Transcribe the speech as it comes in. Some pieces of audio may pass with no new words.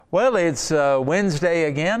Well, it's Wednesday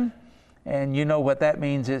again, and you know what that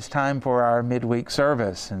means. It's time for our midweek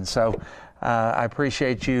service. And so I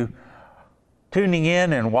appreciate you tuning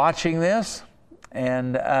in and watching this.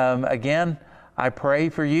 And again, I pray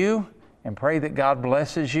for you and pray that God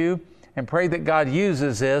blesses you and pray that God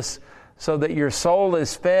uses this so that your soul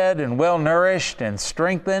is fed and well nourished and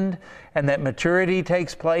strengthened, and that maturity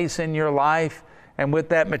takes place in your life. And with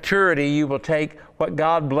that maturity, you will take what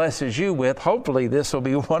God blesses you with. Hopefully, this will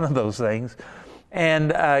be one of those things.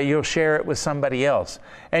 And you'll share it with somebody else.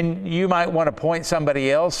 And you might want to point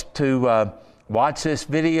somebody else to watch this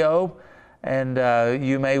video. And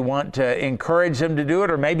you may want to encourage them to do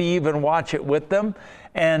it, or maybe even watch it with them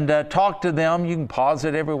and talk to them. You can pause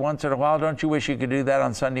it every once in a while. Don't you wish you could do that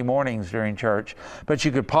on Sunday mornings during church? But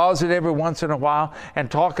you could pause it every once in a while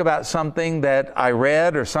and talk about something that I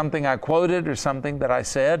read or something I quoted or something that I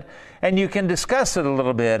said. And you can discuss it a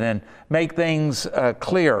little bit and make things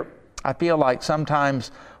clear. I feel like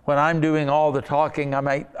sometimes when I'm doing all the talking,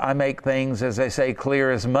 I make things, as they say,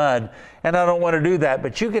 clear as mud. And I don't want to do that.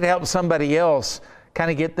 But you could help somebody else kind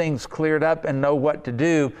of get things cleared up and know what to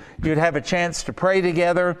do. You'd have a chance to pray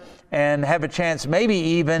together and have a chance maybe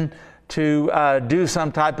even to do some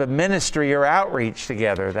type of ministry or outreach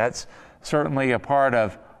together. That's certainly a part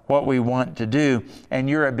of what we want to do, and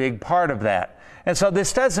you're a big part of that. And so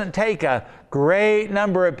this doesn't take a great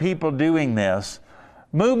number of people doing this.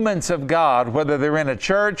 Movements of God, whether they're in a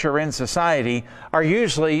church or in society, are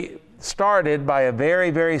usually started by a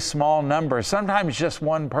very, very small number, sometimes just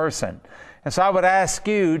one person. And so I would ask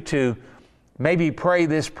you to maybe pray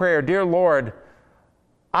this prayer. Dear Lord,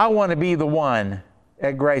 I want to be the one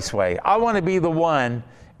at Graceway. I want to be the one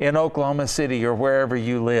in Oklahoma City or wherever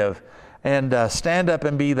you live. And stand up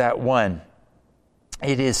and be that one.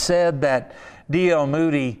 It is said that D.L.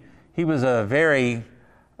 Moody, he was a very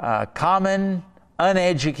common,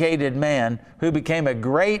 uneducated man who became a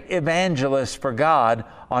great evangelist for God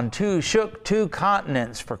shook two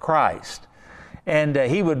continents for Christ. And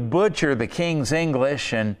he would butcher the King's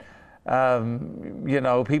English, and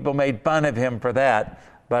people made fun of him for that.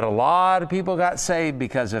 But a lot of people got saved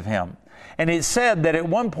because of him. And it's said that at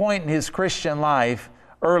one point in his Christian life,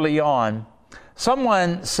 early on,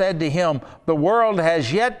 someone said to him, the world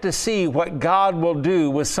has yet to see what God will do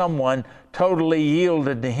with someone totally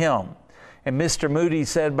yielded to him. And Mr. Moody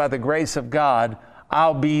said, by the grace of God,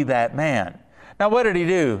 I'll be that man. Now, what did he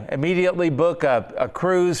do? Immediately book a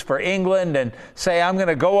cruise for England and say, I'm going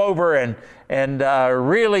to go over and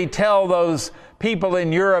really tell those people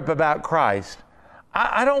in Europe about Christ.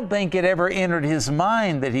 I don't think it ever entered his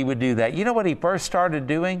mind that he would do that. You know what he first started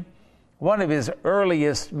doing? One of his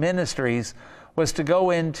earliest ministries was to go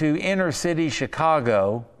into inner city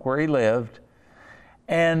Chicago, where he lived,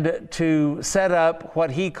 and to set up what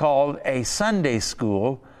he called a Sunday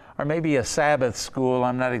school, or maybe a Sabbath school,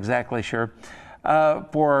 I'm not exactly sure,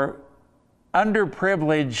 for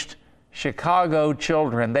underprivileged Chicago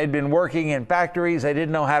children. They'd been working in factories. They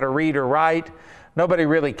didn't know how to read or write. Nobody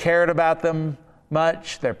really cared about them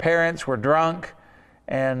much. Their parents were drunk,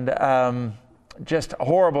 and just a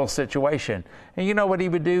horrible situation. And you know what he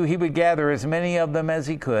would do? He would gather as many of them as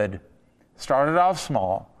he could. Started off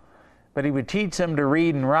small, but he would teach them to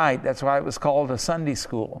read and write. That's why it was called a Sunday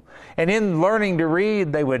school. And in learning to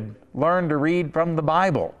read, they would learn to read from the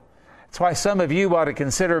Bible. That's why some of you ought to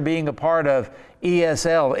consider being a part of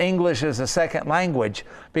ESL, English as a Second Language,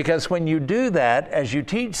 because when you do that, as you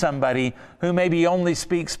teach somebody who maybe only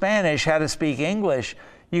speaks Spanish how to speak English,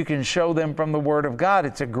 you can show them from the Word of God.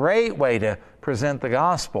 It's a great way to present the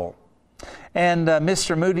gospel. And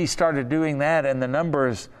Mr. Moody started doing that, and the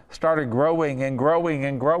numbers started growing and growing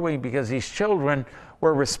and growing because these children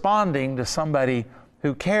were responding to somebody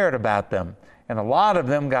who cared about them. And a lot of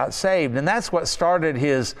them got saved. And that's what started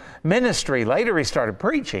his ministry. Later he started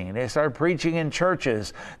preaching. And he started preaching in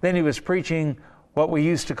churches. Then he was preaching what we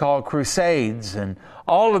used to call crusades and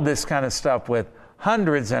all of this kind of stuff, with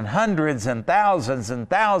hundreds and hundreds and thousands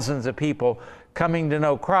of people coming to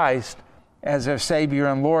know Christ as their Savior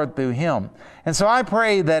and Lord through him. And so I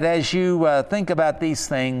pray that as you think about these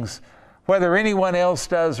things, whether anyone else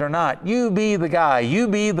does or not, you be the guy, you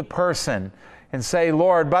be the person, and say,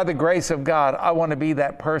 Lord, by the grace of God, I want to be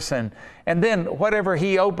that person. And then whatever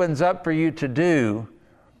he opens up for you to do,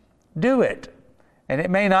 do it. And it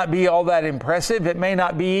may not be all that impressive. It may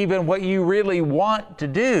not be even what you really want to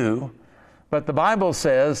do. But the Bible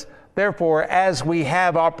says, therefore, as we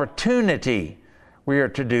have opportunity, we are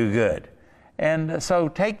to do good. And so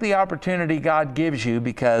take the opportunity God gives you,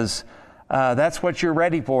 because that's what you're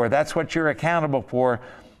ready for. That's what you're accountable for.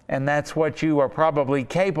 and that's what you are probably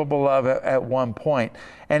capable of at one point.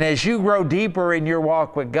 And as you grow deeper in your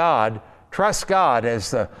walk with God, trust God.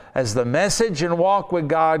 As the message and walk with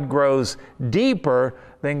God grows deeper,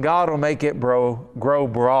 then God will make it grow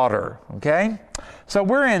broader. Okay? So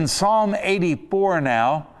we're in Psalm 84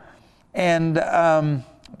 now, and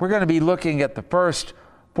we're going to be looking at the first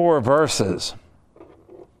 4 verses.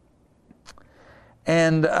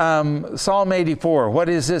 And Psalm 84, what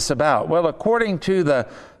is this about? Well, according to the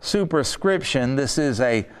superscription, this is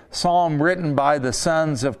a psalm written by the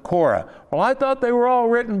sons of Korah. Well, I thought they were all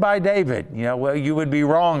written by David. Well, you would be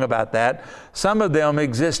wrong about that. Some of them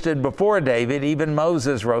existed before David. Even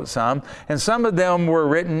Moses wrote some. And some of them were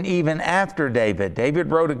written even after David.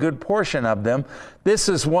 David wrote a good portion of them. This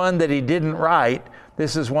is one that he didn't write.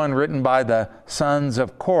 This is one written by the sons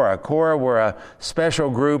of Korah. Korah were a special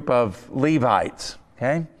group of Levites.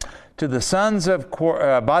 Okay? To the sons of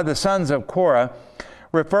Korah, by the sons of Korah,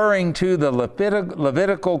 referring to the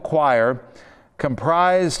Levitical choir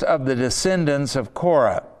comprised of the descendants of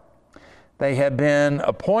Korah. They had been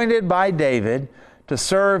appointed by David to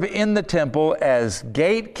serve in the temple as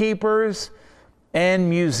gatekeepers and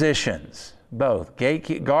musicians, both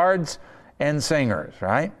guards and singers,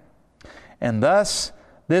 right? And thus,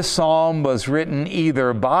 this psalm was written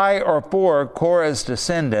either by or for Korah's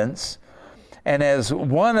descendants, and as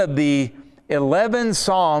one of the 11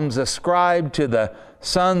 psalms ascribed to the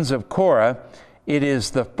sons of Korah, it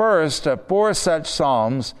is the first of 4 such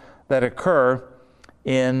psalms that occur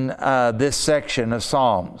in this section of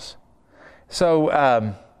Psalms.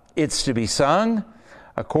 So it's to be sung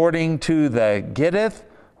according to the Gittith,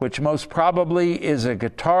 which most probably is a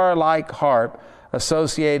guitar-like harp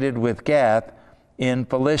associated with Gath in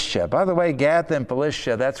Philistia. By the way, Gath and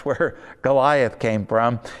Philistia, that's where Goliath came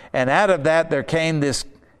from. And out of that there came this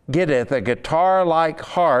Gittith, a guitar-like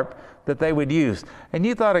harp that they would use. And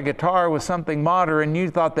you thought a guitar was something modern. You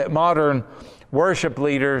thought that modern worship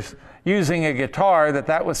leaders using a guitar,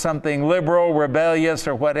 that was something liberal, rebellious,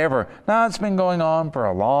 or whatever. No, it's been going on for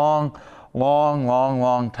a long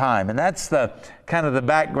time. And that's the kind of the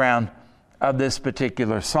background of this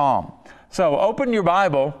particular psalm. So open your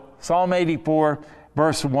Bible, Psalm 84,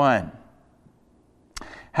 verse 1.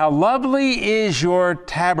 How lovely is your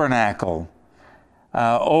tabernacle,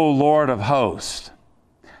 O Lord of hosts.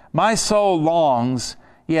 My soul longs,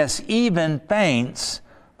 yes, even faints,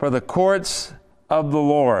 for the courts of the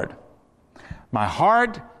Lord. My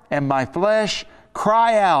heart and my flesh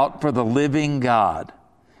cry out for the living God.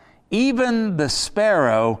 Even the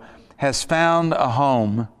sparrow has found a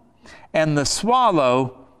home, and the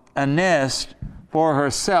swallow a nest for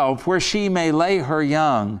herself, where she may lay her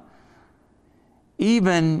young.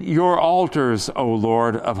 Even your altars, O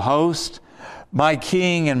Lord of hosts, my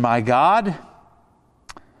King and my God.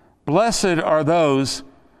 Blessed are those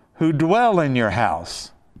who dwell in your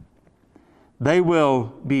house. They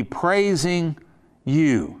will be praising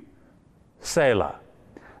you. Selah.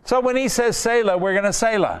 So when he says Selah, we're going to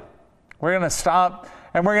Selah. We're going to stop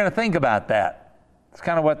and we're going to think about that. It's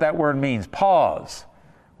kind of what that word means. Pause.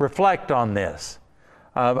 Reflect on this.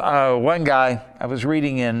 One guy, I was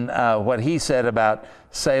reading in what he said about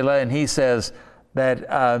Selah, and he says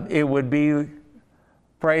that it would be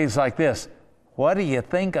phrased like this: what do you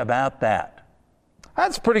think about that?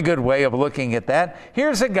 That's a pretty good way of looking at that.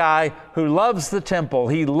 Here's a guy who loves the temple.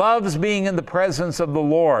 He loves being in the presence of the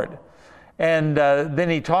Lord. And then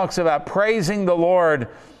he talks about praising the Lord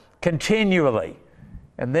continually.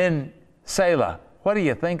 And then Selah. What do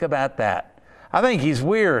you think about that? I think he's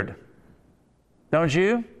weird. Don't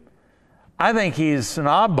you? I think he's an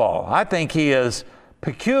oddball. I think he is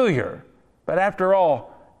peculiar. But after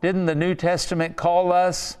all, didn't the New Testament call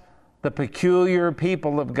us the peculiar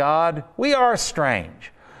people of God? We are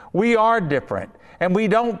strange. We are different. And we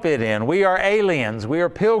don't fit in. We are aliens. We are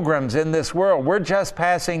pilgrims in this world. We're just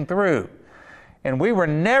passing through. And we were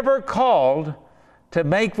never called to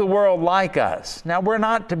make the world like us. Now, we're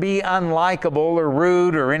not to be unlikable or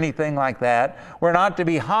rude or anything like that. We're not to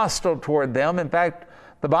be hostile toward them. In fact,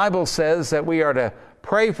 the Bible says that we are to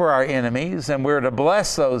pray for our enemies and we're to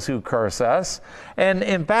bless those who curse us. And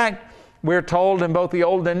in fact, we're told in both the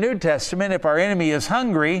Old and New Testament, if our enemy is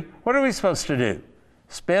hungry, what are we supposed to do?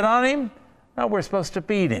 Spit on him? No, we're supposed to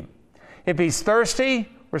feed him. If he's thirsty,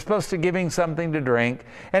 we're supposed to give him something to drink.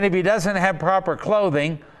 And if he doesn't have proper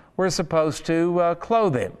clothing, we're supposed to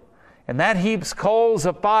clothe him. And that heaps coals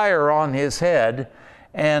of fire on his head,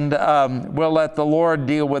 and we'll let the Lord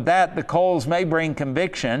deal with that. The coals may bring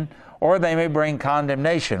conviction, or they may bring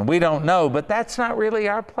condemnation. We don't know, but that's not really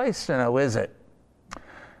our place to know, is it?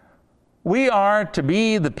 We are to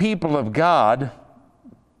be the people of God,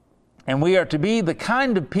 And we are to be the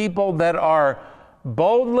kind of people that are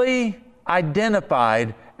boldly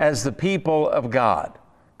identified as the people of God.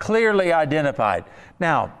 Clearly identified.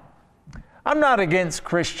 Now, I'm not against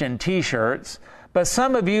Christian t-shirts, but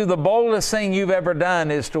some of you, the boldest thing you've ever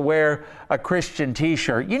done is to wear a Christian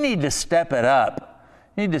t-shirt. You need to step it up.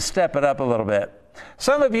 You need to step it up a little bit.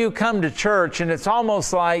 Some of you come to church and it's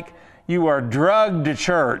almost like you are drugged to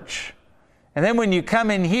church. And then when you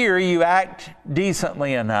come in here, you act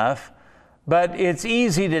decently enough, but it's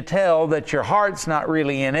easy to tell that your heart's not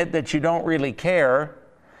really in it, that you don't really care.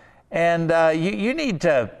 And you need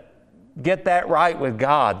to get that right with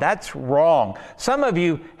God. That's wrong. Some of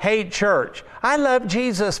you hate church. I love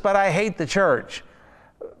Jesus, but I hate the church.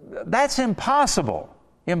 That's impossible.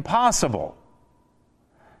 Impossible.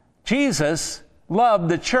 Jesus loved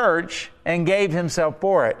the church and gave himself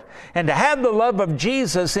for it. And to have the love of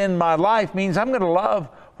Jesus in my life means I'm going to love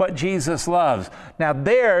what Jesus loves. Now,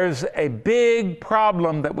 there's a big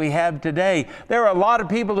problem that we have today. There are a lot of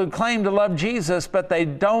people who claim to love Jesus, but they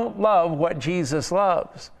don't love what Jesus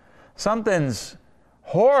loves. Something's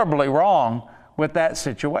horribly wrong with that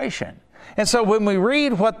situation. And so when we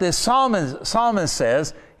read what this psalmist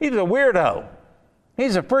says, he's a weirdo.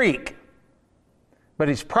 He's a freak. But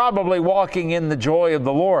he's probably walking in the joy of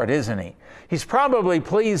the Lord, isn't he? He's probably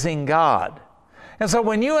pleasing God. And so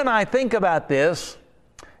when you and I think about this,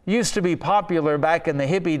 it used to be popular back in the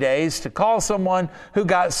hippie days to call someone who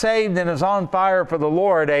got saved and is on fire for the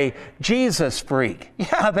Lord a Jesus freak.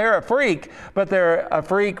 Yeah, they're a freak, but they're a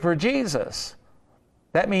freak for Jesus.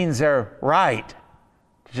 That means they're right,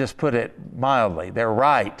 to just put it mildly. They're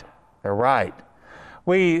right. They're right.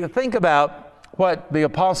 We think about what the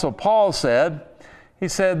Apostle Paul said. He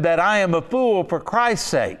said that I am a fool for Christ's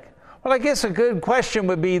sake. Well, I guess a good question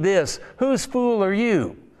would be this: whose fool are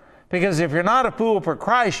you? Because if you're not a fool for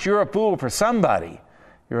Christ, you're a fool for somebody.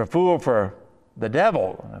 You're a fool for the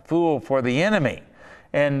devil, a fool for the enemy.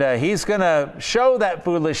 And he's going to show that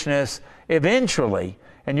foolishness eventually.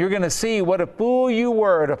 And you're going to see what a fool you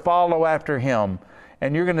were to follow after him.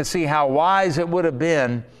 And you're going to see how wise it would have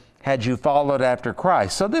been had you followed after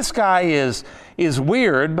Christ. So this guy is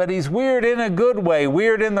weird, but he's weird in a good way,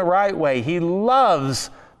 weird in the right way. He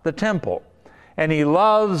loves the temple, and he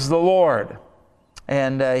loves the Lord.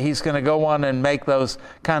 And he's going to go on and make those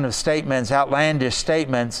kind of statements, outlandish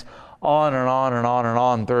statements, on and on and on and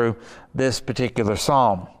on through this particular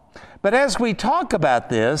psalm. But as we talk about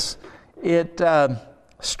this, it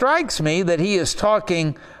strikes me that he is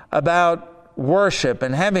talking about worship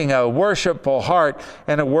and having a worshipful heart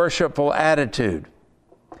and a worshipful attitude.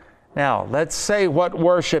 Now, let's say what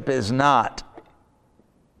worship is not.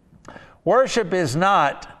 Worship is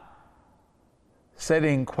not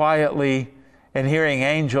sitting quietly and hearing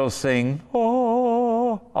angels sing,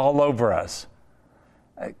 oh, all over us.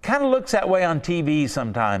 It kind of looks that way on TV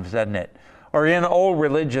sometimes, doesn't it? Or in old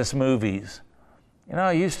religious movies. You know,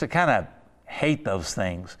 I used to kind of hate those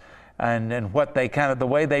things and what they kind of, the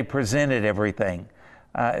way they presented everything.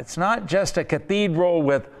 It's not just a cathedral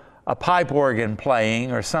with a pipe organ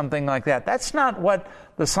playing or something like that. That's not what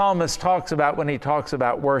the psalmist talks about when he talks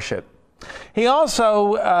about worship. He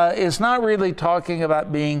also is not really talking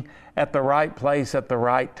about being at the right place at the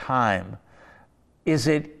right time. Is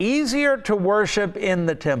it easier to worship in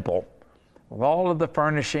the temple with all of the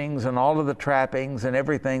furnishings and all of the trappings and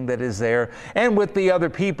everything that is there, and with the other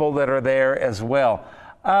people that are there as well?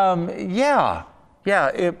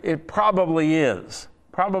 It probably is.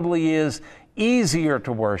 Probably is easier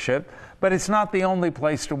to worship, but it's not the only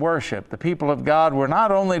place to worship. The people of God were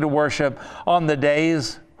not only to worship on the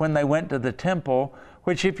days when they went to the temple,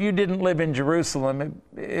 which if you didn't live in Jerusalem,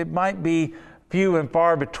 it might be few and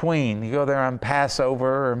far between. You go there on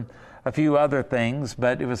Passover and a few other things,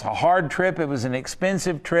 but it was a hard trip. It was an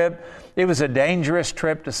expensive trip. It was a dangerous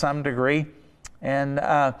trip to some degree. And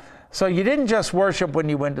so you didn't just worship when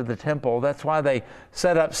you went to the temple. That's why they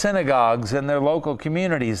set up synagogues in their local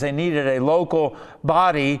communities. They needed a local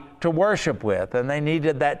body to worship with, and they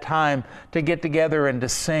needed that time to get together and to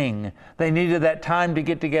sing. They needed that time to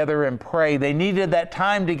get together and pray. They needed that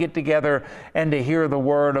time to get together and to hear the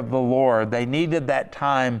word of the Lord. They needed that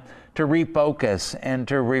time to refocus and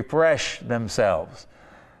to refresh themselves.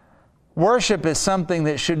 Worship is something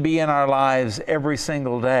that should be in our lives every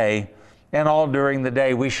single day and all during the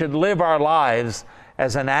day. We should live our lives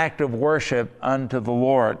as an act of worship unto the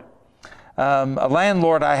Lord. A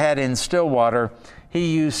landlord I had in Stillwater,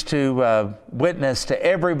 he used to witness to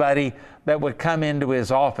everybody that would come into his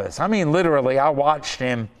office. I mean, literally, I watched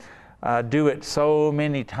him do it so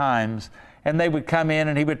many times. And they would come in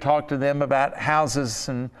and he would talk to them about houses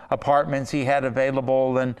and apartments he had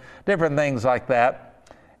available and different things like that.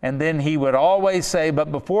 And then he would always say,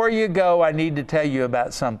 but before you go, I need to tell you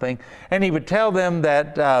about something. And he would tell them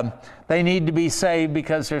that they need to be saved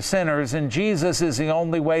because they're sinners, and Jesus is the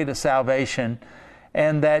only way to salvation.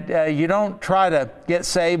 And that you don't try to get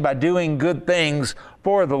saved by doing good things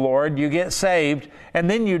for the Lord. You get saved, and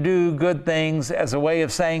then you do good things as a way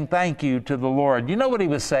of saying thank you to the Lord. You know what he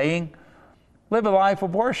was saying? Live a life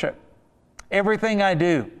of worship. Everything I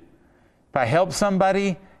do, if I help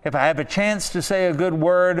somebody, if I have a chance to say a good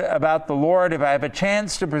word about the Lord, if I have a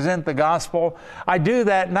chance to present the gospel, I do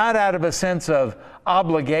that not out of a sense of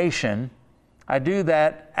obligation. I do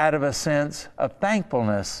that out of a sense of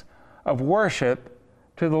thankfulness, of worship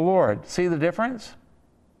to the Lord. See the difference?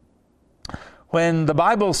 When the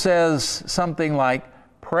Bible says something like,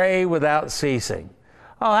 pray without ceasing.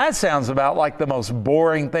 Oh, that sounds about like the most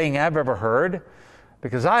boring thing I've ever heard,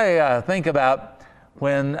 because I think about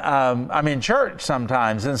when I'm in church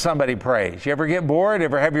sometimes and somebody prays. You ever get bored?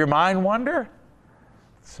 Ever have your mind wander?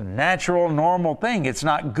 It's a natural, normal thing. It's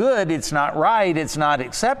not good. It's not right. It's not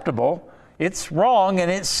acceptable. It's wrong and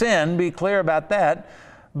it's sin. Be clear about that.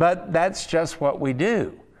 But that's just what we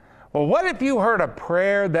do. Well, what if you heard a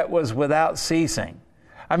prayer that was without ceasing?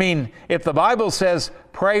 I mean, if the Bible says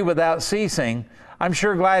pray without ceasing, I'm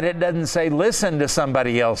sure glad it doesn't say listen to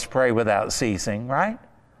somebody else pray without ceasing, right?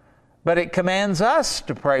 But it commands us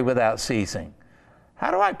to pray without ceasing. How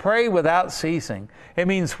do I pray without ceasing? It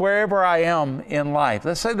means wherever I am in life.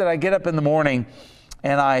 Let's say that I get up in the morning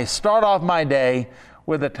and I start off my day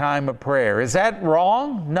with a time of prayer. Is that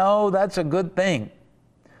wrong? No, that's a good thing.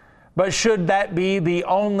 But should that be the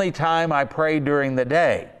only time I pray during the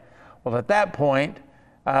day? Well, at that point,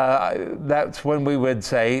 that's when we would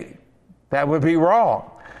say that would be wrong.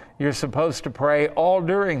 You're supposed to pray all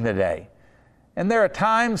during the day. And there are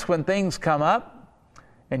times when things come up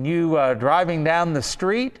and you are driving down the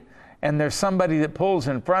street and there's somebody that pulls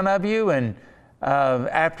in front of you, and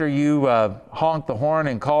after you honk the horn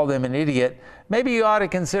and call them an idiot, maybe you ought to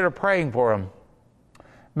consider praying for them.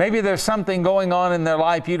 Maybe there's something going on in their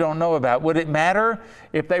life you don't know about. Would it matter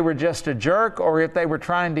if they were just a jerk or if they were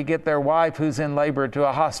trying to get their wife who's in labor to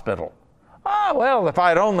a hospital? Ah, well, if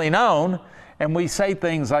I'd only known. And we say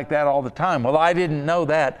things like that all the time. Well, I didn't know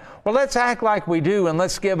that. Well, let's act like we do, and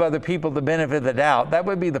let's give other people the benefit of the doubt. That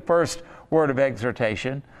would be the first word of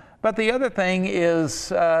exhortation. But the other thing is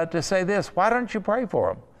to say this: why don't you pray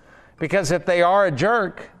for them? Because if they are a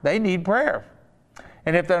jerk, they need prayer.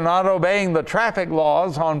 And if they're not obeying the traffic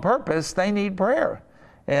laws on purpose, they need prayer.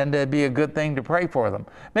 And it'd be a good thing to pray for them.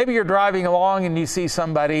 Maybe you're driving along and you see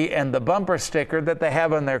somebody and the bumper sticker that they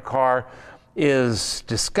have on their car is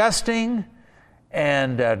disgusting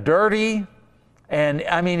and dirty, and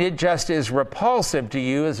I mean, it just is repulsive to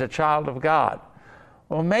you as a child of God.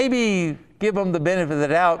 Well, maybe give them the benefit of the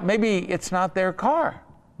doubt. Maybe it's not their car.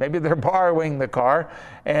 Maybe they're borrowing the car,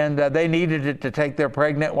 and they needed it to take their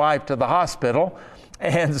pregnant wife to the hospital,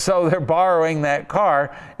 and so they're borrowing that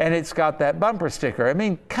car, and it's got that bumper sticker. I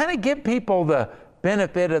mean, kind of give people the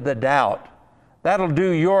benefit of the doubt. That'll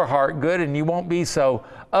do your heart good, and you won't be so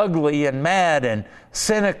ugly and mad and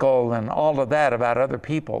cynical and all of that about other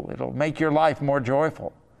people. It'll make your life more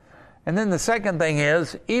joyful. And then the second thing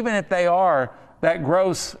is, even if they are that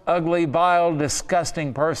gross, ugly, vile,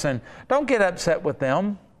 disgusting person, don't get upset with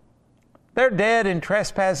them. They're dead in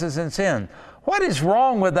trespasses and sin. What is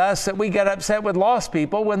wrong with us that we get upset with lost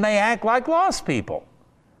people when they act like lost people?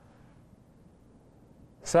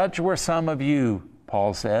 Such were some of you,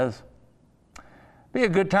 Paul says. Be a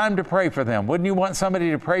good time to pray for them. Wouldn't you want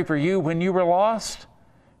somebody to pray for you when you were lost?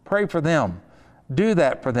 Pray for them. Do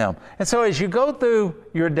that for them. And so as you go through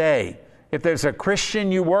your day, if there's a Christian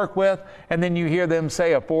you work with and then you hear them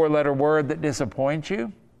say a 4-letter word that disappoints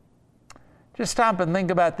you, just stop and think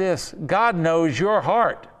about this. God knows your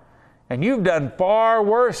heart, and you've done far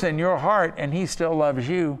worse in your heart, and He still loves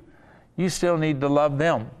you. You still need to love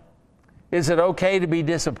them. Is it okay to be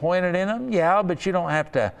disappointed in them? Yeah, but you don't have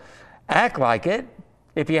to act like it.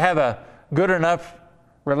 If you have a good enough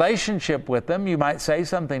relationship with them, you might say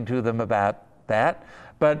something to them about that.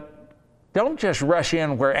 But don't just rush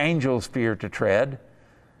in where angels fear to tread.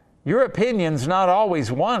 Your opinion's not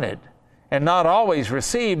always wanted and not always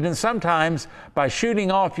received. And sometimes by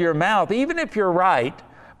shooting off your mouth, even if you're right,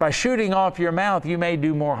 by shooting off your mouth, you may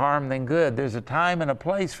do more harm than good. There's a time and a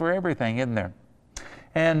place for everything, isn't there?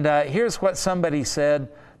 And here's what somebody said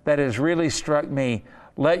that has really struck me.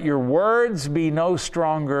 Let your words be no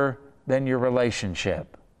stronger than your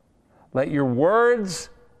relationship. Let your words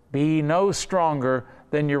be no stronger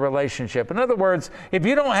than your relationship. In other words, if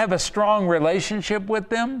you don't have a strong relationship with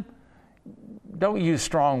them, don't use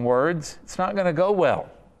strong words. It's not going to go well.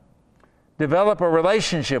 develop a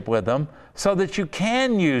relationship with them so that you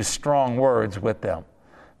can use strong words with them.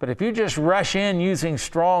 But if you just rush in using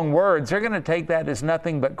strong words, they're going to take that as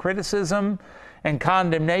nothing but criticism and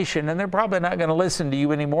condemnation, and they're probably not going to listen to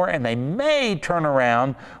you anymore, and they may turn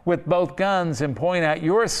around with both guns and point out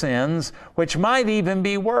your sins, which might even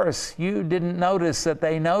be worse. You didn't notice that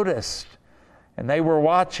they noticed, and they were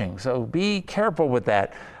watching. So be careful with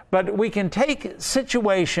that. But we can take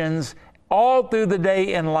situations all through the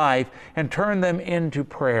day in life and turn them into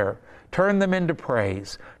prayer, turn them into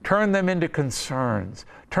praise, turn them into concerns,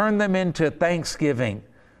 turn them into thanksgiving.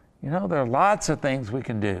 You know, there are lots of things we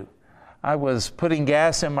can do. I was putting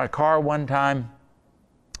gas in my car one time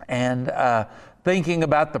and thinking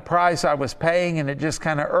about the price I was paying, and it just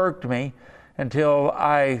kind of irked me until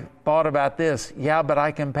I thought about this. Yeah, but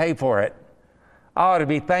I can pay for it. I ought to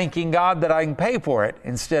be thanking God that I can pay for it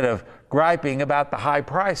instead of griping about the high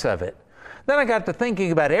price of it. Then I got to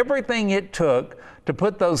thinking about everything it took to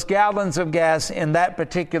put those gallons of gas in that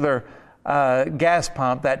particular gas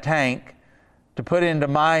pump, that tank, to put into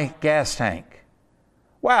my gas tank.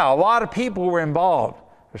 Wow, a lot of people were involved.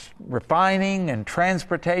 There's refining and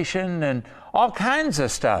transportation and all kinds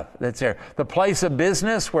of stuff that's there. The place of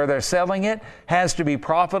business where they're selling it has to be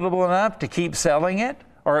profitable enough to keep selling it,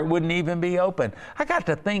 or it wouldn't even be open. I got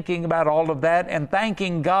to thinking about all of that and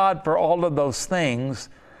thanking God for all of those things.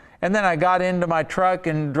 And then I got into my truck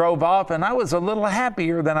and drove off, and I was a little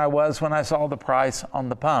happier than I was when I saw the price on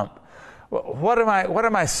the pump. What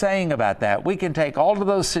am I saying about that? We can take all of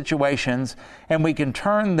those situations and we can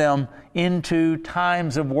turn them into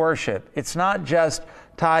times of worship. It's not just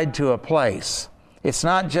tied to a place. It's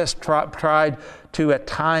not just tied to a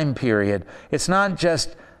time period. It's not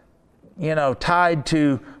just, tied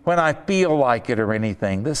to when I feel like it or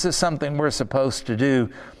anything. This is something we're supposed to do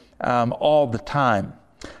all the time.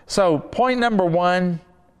 So point number one,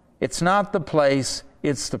 it's not the place,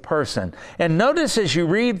 it's the person. And notice as you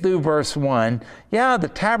read through verse 1,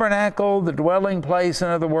 the tabernacle, the dwelling place, in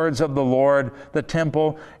other words, of the Lord, the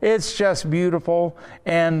temple, it's just beautiful.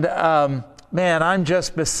 And man, I'm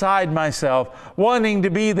just beside myself, wanting to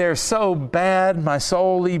be there so bad. My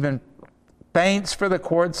soul even faints for the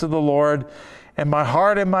courts of the Lord, and my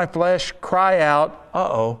heart and my flesh cry out,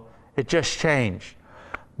 it just changed.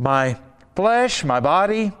 My flesh, my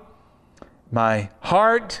body, my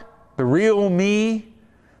heart, the real me,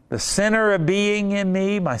 the center of being in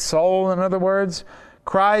me, my soul, in other words,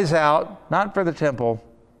 cries out, not for the temple,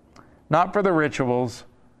 not for the rituals,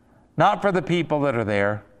 not for the people that are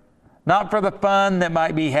there, not for the fun that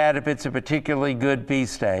might be had if it's a particularly good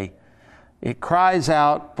feast day. It cries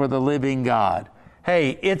out for the living God.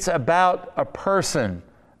 Hey, it's about a person,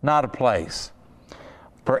 not a place.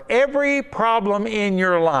 For every problem in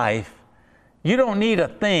your life, you don't need a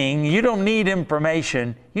thing, you don't need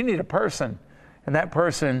information, you need a person. And that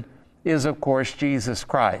person is, of course, Jesus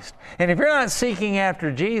Christ. And if you're not seeking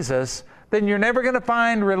after Jesus, then you're never going to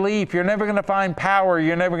find relief, you're never going to find power,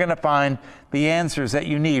 you're never going to find the answers that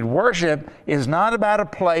you need. Worship is not about a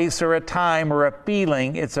place or a time or a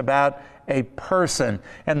feeling, it's about a person.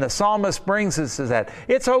 And the psalmist brings us to that.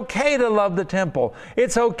 It's okay to love the temple.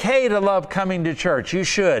 It's okay to love coming to church. You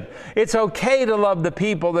should. It's okay to love the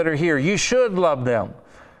people that are here. You should love them.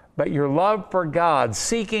 But your love for God,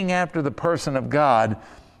 seeking after the person of God,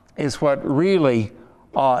 is what really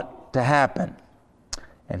ought to happen.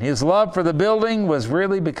 And his love for the building was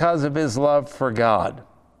really because of his love for God.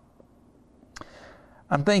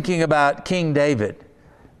 I'm thinking about King David.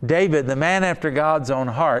 David, the man after God's own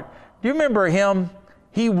heart. Do you remember him?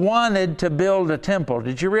 He wanted to build a temple.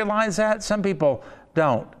 Did you realize that? Some people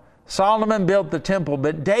don't. Solomon built the temple,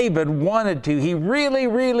 but David wanted to. He really,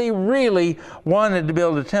 really, really wanted to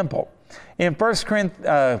build a temple. In 1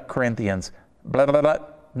 Corinthians,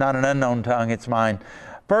 not an unknown tongue, it's mine.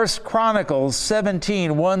 1 Chronicles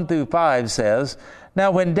 17, 1 through 5 says, Now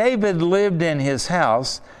when David lived in his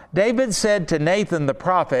house, David said to Nathan the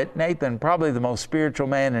prophet, Nathan, probably the most spiritual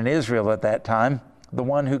man in Israel at that time, the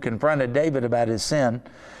one who confronted David about his sin.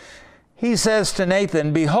 He says to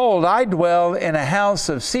Nathan, Behold, I dwell in a house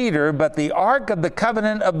of cedar, but the ark of the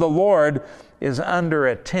covenant of the Lord is under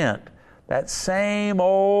a tent. That same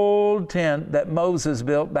old tent that Moses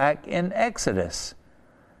built back in Exodus.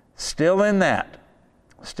 Still in that.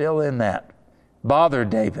 Bothered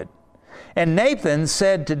David. And Nathan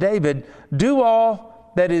said to David, Do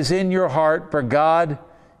all that is in your heart, for God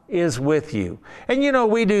is with you.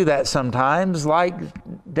 And we do that sometimes, like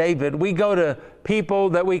David. We go to people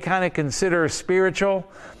that we kind of consider spiritual,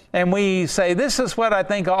 and we say, this is what I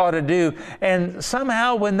think I ought to do. And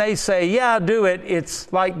somehow when they say, yeah, do it,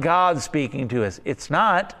 it's like God speaking to us. It's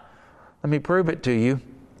not. Let me prove it to you.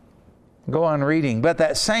 Go on reading. But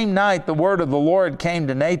that same night the word of the Lord came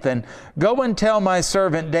to Nathan, "Go and tell my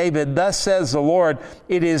servant David, thus says the Lord,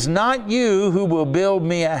 it is not you who will build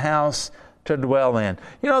me a house to dwell in."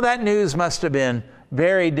 You know, that news must have been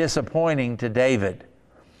very disappointing to David.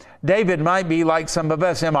 David might be like some of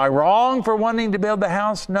us. Am I wrong for wanting to build the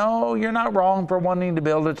house? No, you're not wrong for wanting to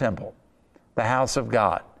build a temple, the house of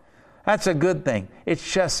God. That's a good thing.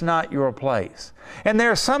 It's just not your place. And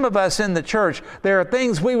there are some of us in the church, there are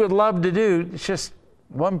things we would love to do. It's just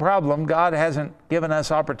one problem. God hasn't given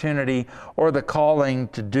us opportunity or the calling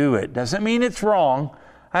to do it. Doesn't mean it's wrong.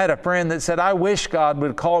 I had a friend that said, I wish God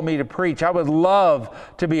would call me to preach. I would love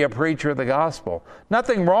to be a preacher of the gospel.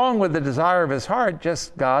 Nothing wrong with the desire of his heart,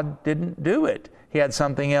 just God didn't do it. He had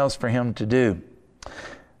something else for him to do.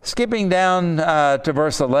 Skipping down to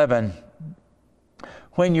verse 11.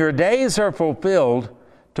 When your days are fulfilled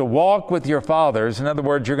to walk with your fathers, in other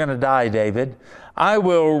words, you're going to die, David, I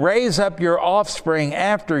will raise up your offspring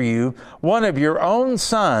after you, one of your own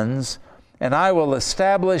sons, and I will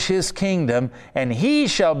establish his kingdom, and he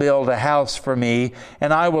shall build a house for me,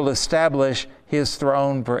 and I will establish his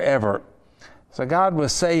throne forever. So God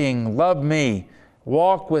was saying, love me,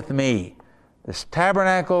 walk with me. This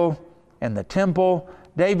tabernacle and the temple,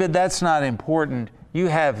 David, that's not important. You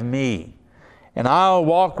have me. And I'll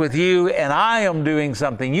walk with you, and I am doing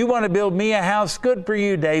something. You want to build me a house? Good for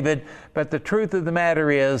you, David. But the truth of the matter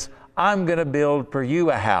is, I'm going to build for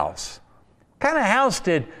you a house. What kind of house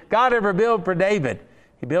did God ever build for David?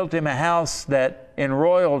 He built him a house that in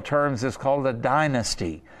royal terms is called a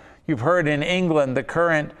dynasty. You've heard in England, the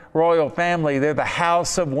current royal family, they're the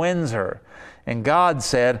House of Windsor. And God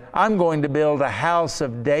said, I'm going to build a house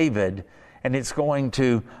of David, and it's going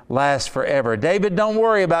to last forever. David, don't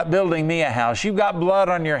worry about building me a house. You've got blood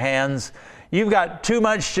on your hands. You've got too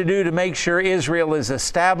much to do to make sure Israel is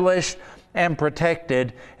established and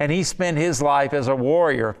protected. And he spent his life as a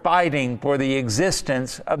warrior fighting for the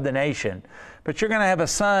existence of the nation. But you're going to have a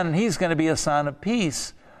son, and he's going to be a son of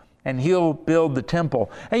peace, and he'll build the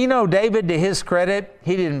temple. And you know, David, to his credit,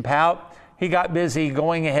 he didn't pout. He got busy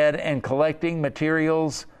going ahead and collecting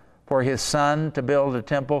materials for his son to build a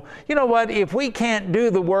temple. You know what? If we can't do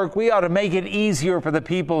the work, we ought to make it easier for the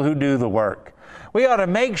people who do the work. We ought to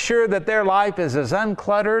make sure that their life is as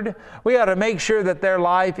uncluttered. We ought to make sure that their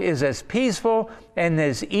life is as peaceful and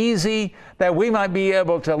as easy, that we might be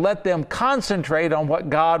able to let them concentrate on what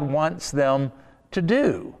God wants them to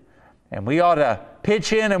do. And we ought to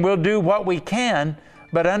pitch in, and we'll do what we can,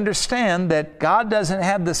 but understand that God doesn't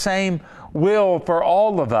have the same will for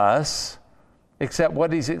all of us, except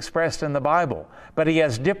what He's expressed in the Bible. But He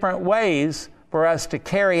has different ways for us to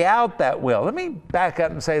carry out that will. Let me back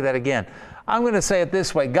up and say that again. I'm going to say it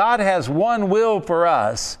this way. God has one will for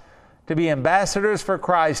us, to be ambassadors for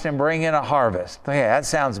Christ and bring in a harvest. Okay, that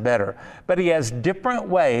sounds better. But He has different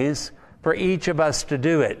ways for each of us to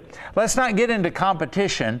do it. Let's not get into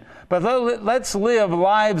competition, but let's live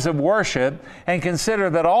lives of worship and consider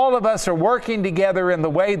that all of us are working together in the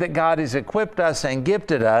way that God has equipped us and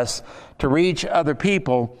gifted us to reach other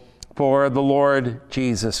people for the Lord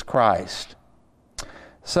Jesus Christ.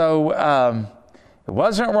 So it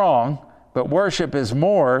wasn't wrong, but worship is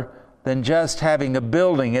more than just having a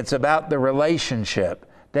building. It's about the relationship.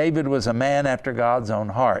 David was a man after God's own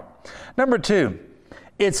heart. Number 2,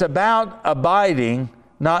 it's about abiding,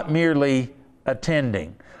 not merely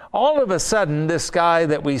attending. All of a sudden, this guy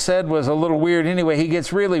that we said was a little weird anyway, he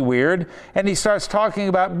gets really weird, and he starts talking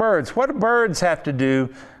about birds. What do birds have to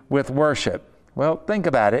do with worship? Well, think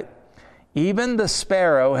about it. Even the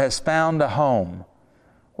sparrow has found a home.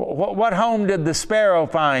 What home did the sparrow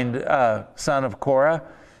find, son of Korah?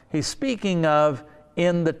 He's speaking of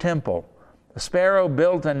in the temple. The sparrow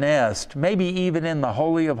built a nest, maybe even in the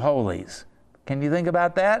Holy of Holies. Can you think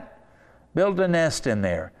about that? Build a nest in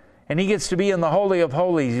there. And he gets to be in the Holy of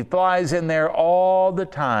Holies. He flies in there all the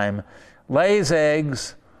time, lays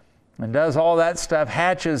eggs, and does all that stuff,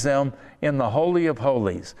 hatches them in the Holy of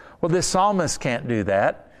Holies. Well, this psalmist can't do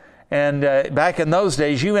that. And back in those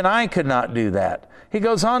days, you and I could not do that. He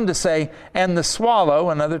goes on to say, and the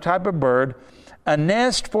swallow, another type of bird, a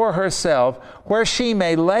nest for herself where she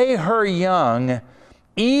may lay her young,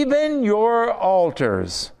 even your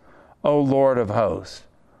altars, O Lord of hosts.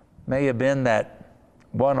 May have been that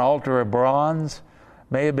one altar of bronze,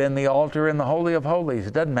 may have been the altar in the Holy of Holies.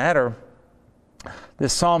 It doesn't matter.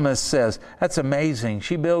 This psalmist says, that's amazing.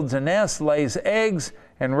 She builds a nest, lays eggs,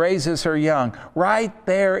 and raises her young right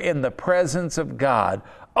there in the presence of God.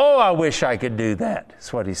 Oh, I wish I could do that.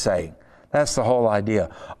 That's what he's saying. That's the whole idea.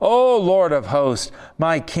 Oh, Lord of hosts,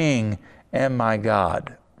 my King and my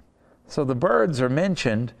God. So the birds are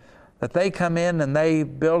mentioned. that they come in and they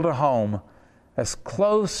build a home as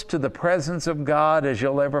close to the presence of God as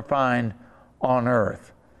you'll ever find on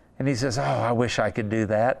earth. And he says, oh, I wish I could do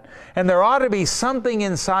that. And there ought to be something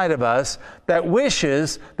inside of us that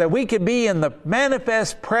wishes that we could be in the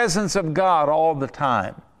manifest presence of God all the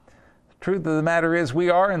time. The truth of the matter is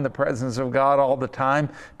we are in the presence of God all the time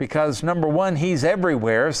because, number one, He's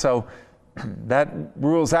everywhere, so that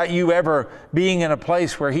rules out you ever being in a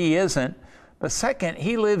place where He isn't. But second,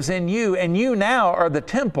 He lives in you, and you now are the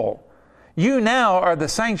temple. You now are the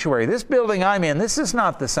sanctuary. This building I'm in, this is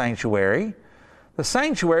not the sanctuary. The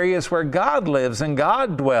sanctuary is where God lives and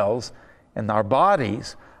God dwells, and our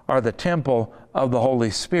bodies are the temple of the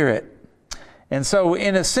Holy Spirit. And so,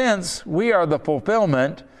 in a sense, we are the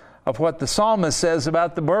fulfillment of what the psalmist says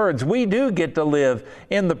about the birds. We do get to live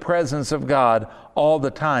in the presence of God all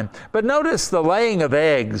the time. But notice the laying of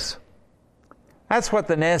eggs. That's what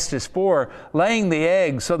the nest is for, laying the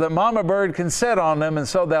eggs so that mama bird can sit on them and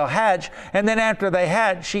so they'll hatch. And then after they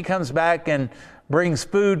hatch, she comes back and brings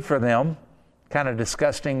food for them. Kind of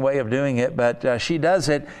disgusting way of doing it, but she does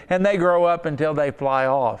it, and they grow up until they fly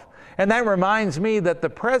off. And that reminds me that the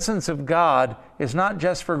presence of God is not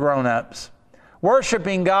just for grown-ups.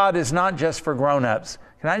 Worshiping God is not just for grown-ups.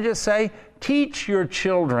 Can I just say, teach your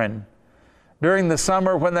children during the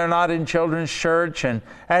summer when they're not in children's church, and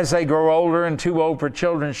as they grow older and too old for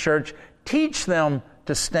children's church, teach them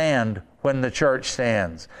to stand when the church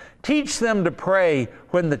stands. Teach them to pray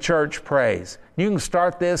when the church prays. You can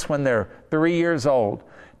start this when they're 3 years old.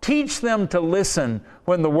 Teach them to listen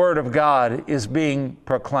when the Word of God is being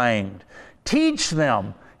proclaimed. Teach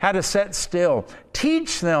them how to sit still.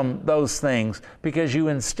 Teach them those things because you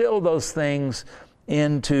instill those things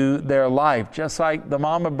into their life. Just like the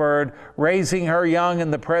mama bird raising her young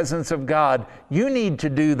in the presence of God, you need to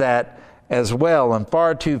do that as well, and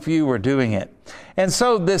far too few are doing it. And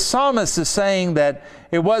so this psalmist is saying that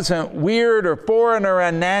it wasn't weird or foreign or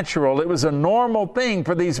unnatural. It was a normal thing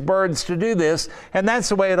for these birds to do this, and that's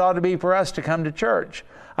the way it ought to be for us to come to church.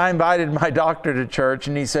 I invited my doctor to church,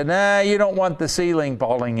 and he said, nah, you don't want the ceiling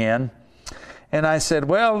falling in. And I said,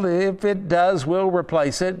 well, if it does, we'll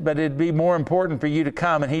replace it, but it'd be more important for you to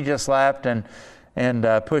come. And he just laughed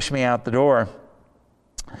and pushed me out the door.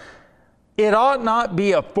 It ought not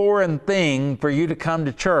be a foreign thing for you to come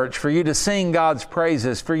to church, for you to sing God's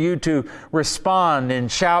praises, for you to respond in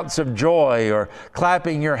shouts of joy or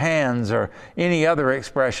clapping your hands or any other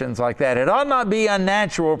expressions like that. It ought not be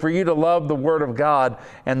unnatural for you to love the Word of God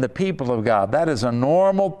and the people of God. That is a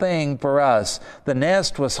normal thing for us. The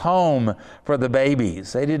nest was home for the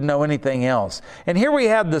babies. They didn't know anything else. And here we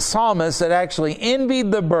have the psalmist that actually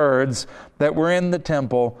envied the birds that were in the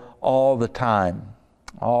temple all the time.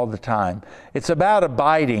 All the time. It's about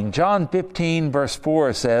abiding. John 15 verse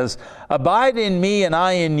 4 says, abide in me and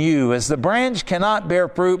I in you. As the branch cannot bear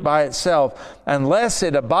fruit by itself unless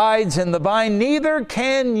it abides in the vine, neither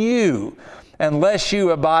can you unless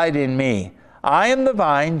you abide in me. I am the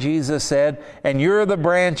vine, Jesus said, and you're the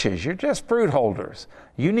branches. You're just fruit holders.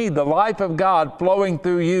 You need the life of God flowing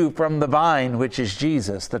through you from the vine, which is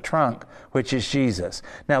Jesus, the trunk, which is Jesus.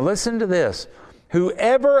 Now listen to this.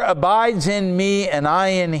 Whoever abides in me and I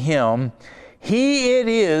in him, he it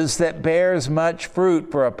is that bears much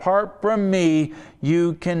fruit, for apart from me,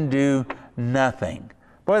 you can do nothing.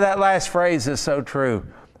 Boy, that last phrase is so true.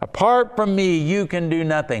 Apart from me, you can do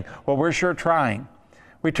nothing. Well, we're sure trying.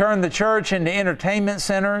 We turn the church into entertainment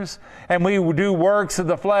centers, and we do works of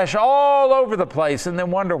the flesh all over the place, and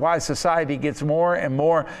then wonder why society gets more and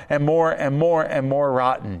more and more and more and more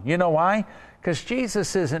rotten. You know why? Because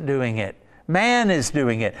Jesus isn't doing it. Man is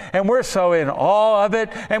doing it, and we're so in awe of it,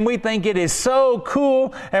 and we think it is so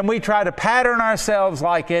cool, and we try to pattern ourselves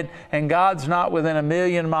like it, and God's not within a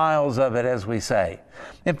million miles of it, as we say.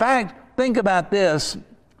 In fact, think about this.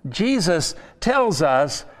 Jesus tells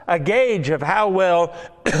us a gauge of how well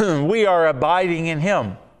we are abiding in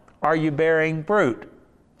Him. Are you bearing fruit?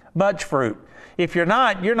 Much fruit. If you're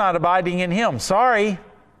not abiding in Him. Sorry,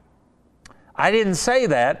 I didn't say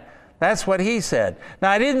that. That's what He said. Now,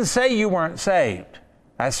 I didn't say you weren't saved.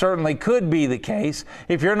 That certainly could be the case.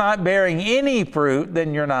 If you're not bearing any fruit,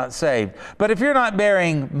 then you're not saved. But if you're not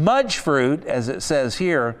bearing much fruit, as it says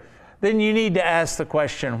here, then you need to ask the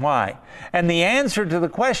question, why? And the answer to the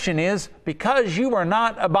question is because you are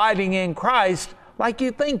not abiding in Christ like you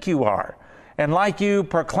think you are, and like you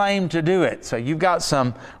proclaim to do it. So you've got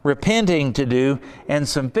some repenting to do and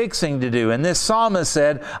some fixing to do. And this psalmist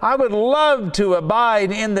said, I would love to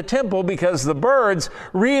abide in the temple because the birds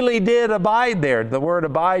really did abide there. The word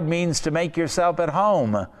abide means to make yourself at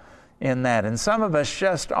home. in that. And some of us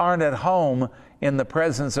just aren't at home in the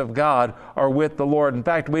presence of God or with the Lord. In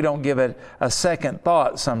fact, we don't give it a second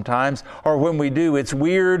thought sometimes, or when we do, it's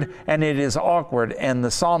weird and it is awkward, and the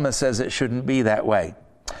psalmist says it shouldn't be that way.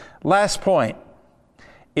 Last point,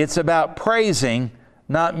 it's about praising,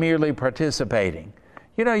 not merely participating.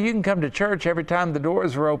 You know, you can come to church every time the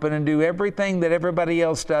doors are open and do everything that everybody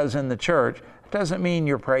else does in the church. It doesn't mean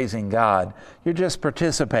you're praising God. You're just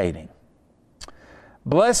participating.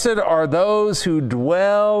 Blessed are those who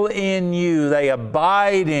dwell in you. They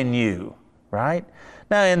abide in you, right?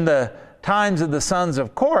 Now, in the times of the sons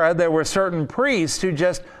of Korah, there were certain priests who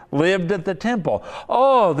just lived at the temple.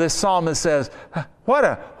 Oh, this psalmist says, what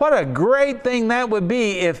a great thing that would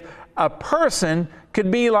be if a person could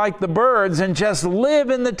be like the birds and just live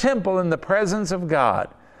in the temple in the presence of God.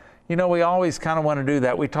 You know, we always kind of want to do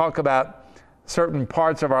that. We talk about certain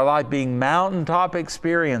parts of our life being mountaintop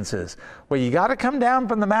experiences, where you got to come down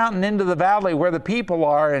from the mountain into the valley where the people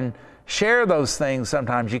are and share those things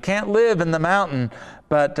sometimes. You can't live in the mountain,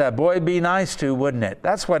 but boy, it'd be nice to, wouldn't it?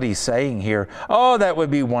 That's what he's saying here. Oh, that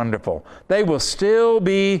would be wonderful. They will still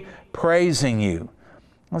be praising you.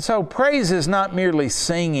 And so praise is not merely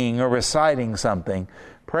singing or reciting something.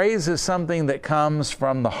 Praise is something that comes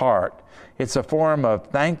from the heart. It's a form of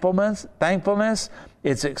thankfulness.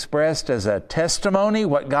 It's expressed as a testimony,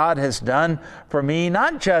 what God has done for me,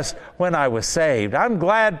 not just when I was saved. I'm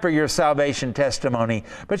glad for your salvation testimony.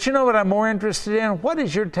 But you know what I'm more interested in? What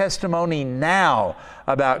is your testimony now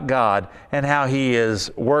about God and how He is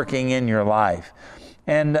working in your life?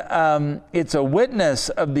 And it's a witness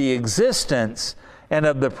of the existence and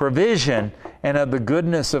of the provision and of the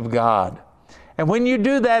goodness of God. And when you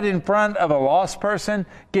do that in front of a lost person,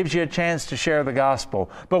 gives you a chance to share the gospel.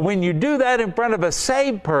 But when you do that in front of a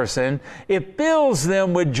saved person, it fills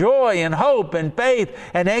them with joy and hope and faith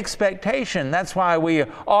and expectation. That's why we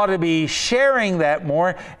ought to be sharing that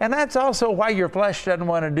more. And that's also why your flesh doesn't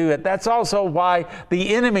want to do it. That's also why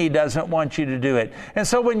the enemy doesn't want you to do it. And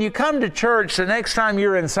so when you come to church the next time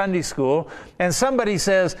you're in Sunday school and somebody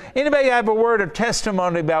says, anybody have a word of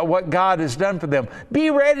testimony about what God has done for them? Be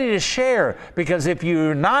ready to share, because if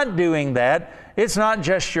you're not doing that, it's not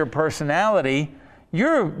just your personality.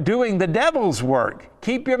 You're doing the devil's work.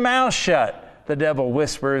 Keep your mouth shut, the devil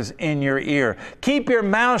whispers in your ear. Keep your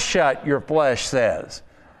mouth shut, your flesh says.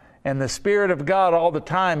 And the Spirit of God all the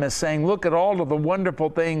time is saying, look at all of the wonderful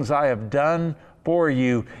things I have done for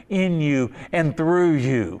you, in you, and through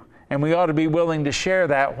you. And we ought to be willing to share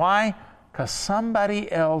that. Why? Because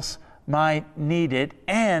somebody else might need it,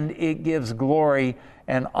 and it gives glory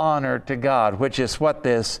and honor to God, which is what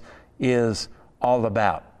this is all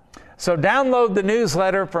about. So download the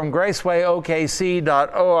newsletter from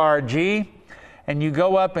gracewayokc.org, and you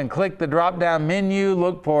go up and click the drop-down menu,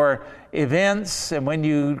 look for events, and when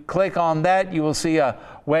you click on that, you will see a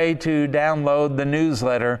way to download the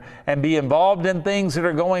newsletter and be involved in things that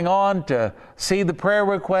are going on, to see the prayer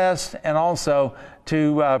requests, and also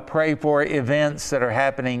to pray for events that are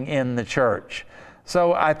happening in the church.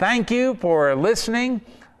 So I thank you for listening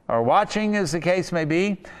or watching, as the case may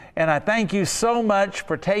be, and I thank you so much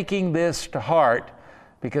for taking this to heart,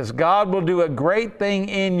 because God will do a great thing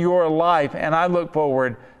in your life, and I look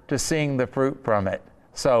forward to seeing the fruit from it.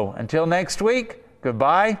 So until next week,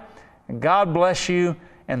 goodbye, and God bless you,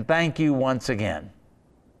 and thank you once again.